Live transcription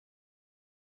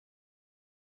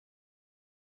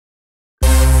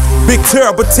Big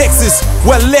Terrible, Texas,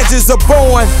 where legends are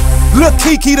born. Lil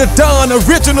Kiki the Don,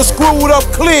 original screwed up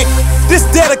click. This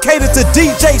dedicated to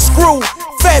DJ Screw,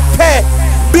 Fat Pat,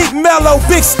 Big Mello,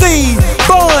 Big Steve,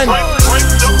 Bun.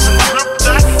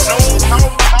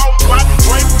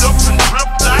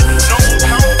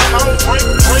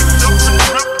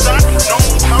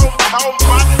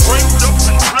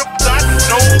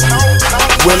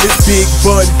 Well, it's Big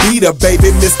Bun Beater,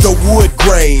 baby, Mr. Wood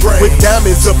Grain. With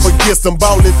diamonds up against them,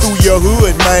 ballin' through your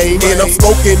hood, man. And I'm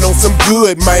smoking on some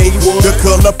good, man. The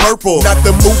color purple, not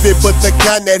the movie, but the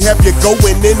kind that have you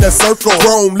going in a circle.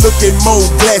 Chrome looking more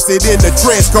glassy than the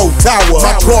Transco Tower.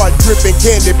 My car dripping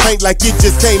candy paint like it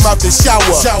just came out the shower.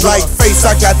 Like face,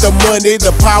 I got the money,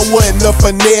 the power, and the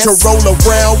finesse to roll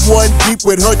around one deep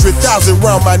with 100,000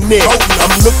 round my neck.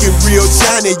 I'm looking real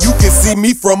shiny, you can see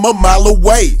me from a mile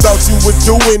away. Thought you was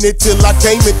doing it till I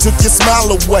came and took your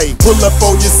smile away. Pull up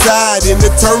on your side in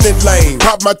the turning lane.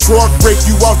 Pop my trunk, break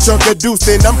you off, chunk of deuce,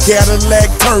 then I'm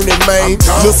Cadillac turning, man.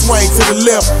 Little swing to the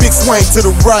left, big swing to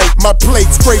the right. My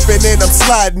plate scraping and I'm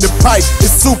sliding the pipe.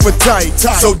 It's super tight.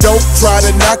 So don't try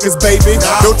to knock us, baby.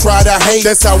 Don't try to hate.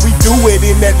 That's how we do it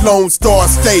in that Lone Star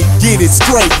State. Get it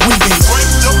straight, we be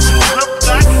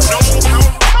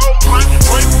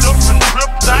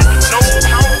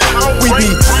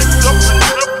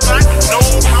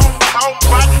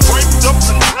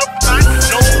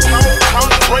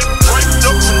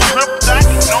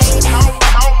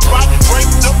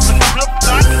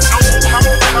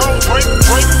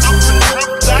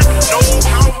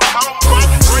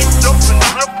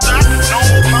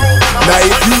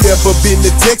Never been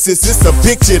to Texas, it's a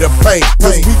picture to paint.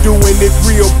 Cause we doing it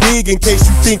real big in case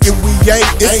you thinking we ain't.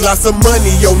 It's lots of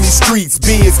money on these streets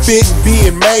being spent and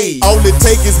being made. All it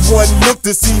take is one look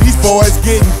to see these boys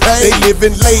getting paid. They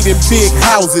living late in big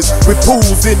houses with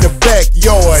pools in the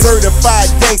backyard. Certified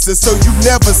gangsters, so you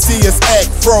never see us act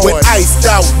fraud. With iced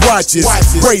out watches,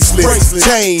 bracelets,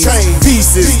 chains,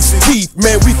 pieces, teeth,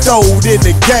 man, we throwed in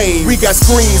the game. We got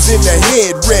screens in the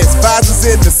headrest, visors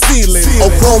in the ceiling. On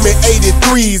chrome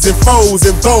 83s and foes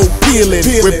and bow peeling.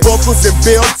 With buckles and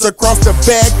belts across the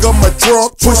back of my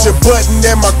trunk. Push a button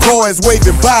and my car is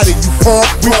waving body, you punk.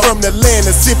 We from the land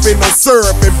of sipping on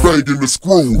syrup and banging the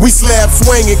screw. We slab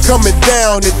swinging, coming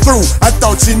down and through. I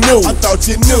thought you knew.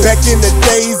 Back in the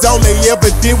days, all they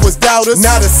ever did was doubt us.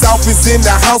 Now the South is in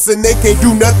the house and they can't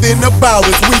do nothing about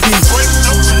us. We be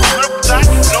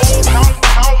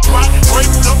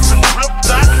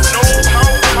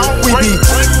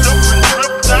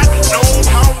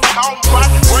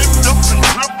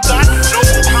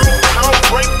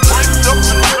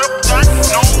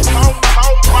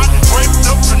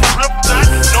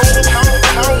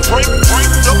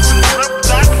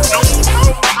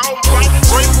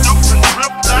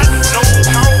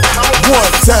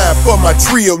time for my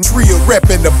trio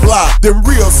reppin' the block. Them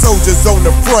real soldiers on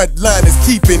the front line is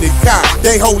keeping it cocked.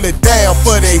 They hold it down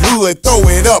for they hood, throw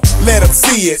it up, let them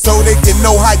see it. So they can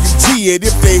know how you G it.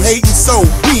 If they hatin', so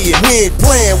be it. We ain't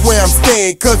playin' where I'm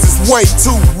stayin' cause it's way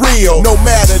too real. No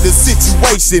matter the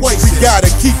situation, we gotta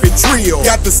keep it real.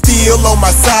 Got the steel on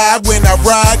my side when I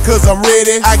ride cause I'm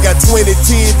ready. I got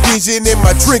 20/10 vision and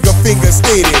my trigger finger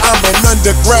steady. I'm an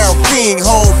underground king,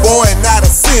 homeboy, and not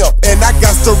a simp. And I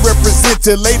got to represent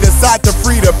to lay aside to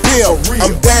free the pill.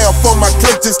 I'm down for my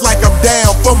clique just like I'm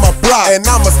down for my block. And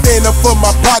I'ma stand up for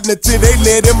my partner till they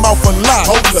let him off a lot.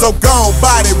 So gone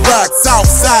body rock, south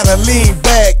side of lean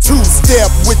back.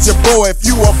 Two-step with your boy if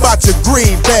you about your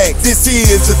greenback. This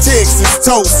is a Texas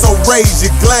toast, so raise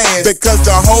your glass. Because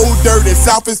the whole dirty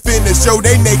South is finna show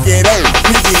they naked ass.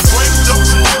 We get